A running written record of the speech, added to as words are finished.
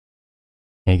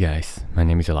Hey guys, my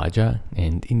name is Elijah,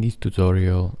 and in this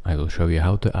tutorial I will show you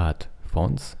how to add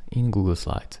fonts in Google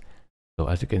Slides. So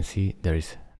as you can see, there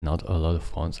is not a lot of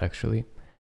fonts actually.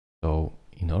 So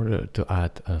in order to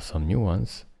add some new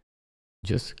ones,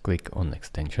 just click on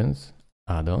extensions,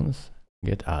 add-ons,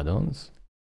 get add-ons.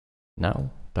 Now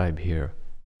type here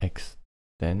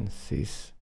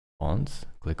extensis fonts,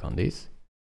 click on this.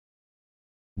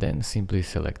 Then simply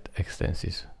select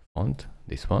extensis font,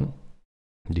 this one,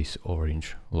 this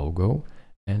orange logo,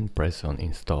 and press on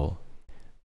install.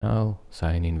 Now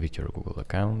sign in with your Google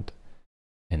account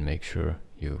and make sure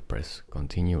you press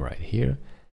continue right here.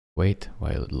 Wait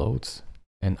while it loads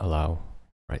and allow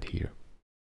right here.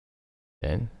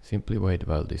 Then simply wait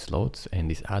while this loads and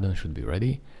this add-on should be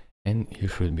ready and you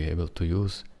should be able to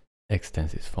use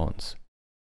extensis fonts.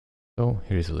 So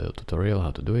here is a little tutorial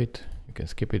how to do it. You can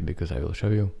skip it because I will show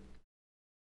you,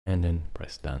 and then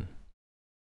press done.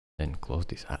 Then close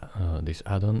this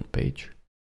add-on page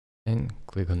and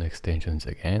click on extensions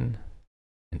again,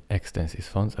 and extensis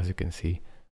fonts, as you can see,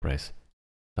 press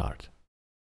start.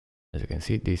 As you can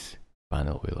see, this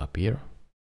panel will appear,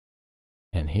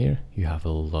 and here you have a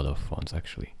lot of fonts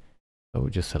actually. So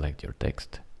just select your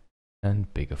text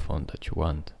and pick a font that you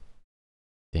want.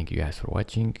 Thank you guys for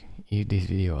watching. If this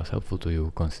video was helpful to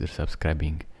you, consider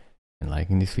subscribing and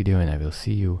liking this video, and I will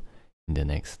see you in the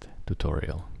next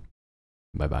tutorial.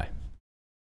 Bye bye.